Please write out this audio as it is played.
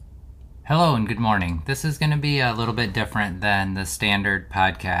Hello and good morning. This is going to be a little bit different than the standard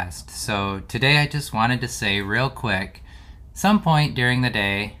podcast. So today I just wanted to say real quick, some point during the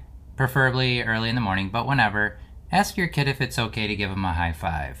day, preferably early in the morning, but whenever, ask your kid if it's okay to give them a high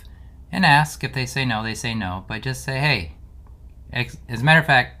five. And ask if they say no, they say no, but just say, hey, as a matter of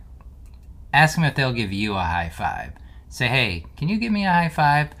fact, ask them if they'll give you a high five. Say, hey, can you give me a high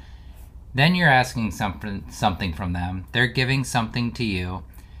five? Then you're asking something from them. They're giving something to you.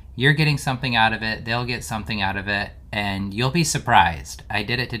 You're getting something out of it, they'll get something out of it, and you'll be surprised. I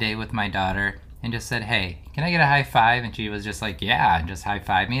did it today with my daughter and just said, hey, can I get a high five? And she was just like, yeah, and just high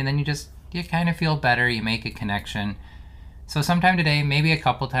five me. And then you kind of feel better, you make a connection. So sometime today, maybe a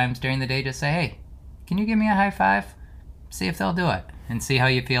couple times during the day, just say, hey, can you give me a high five? See if they'll do it and see how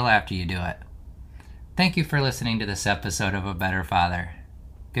you feel after you do it. Thank you for listening to this episode of A Better Father.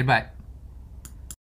 Goodbye.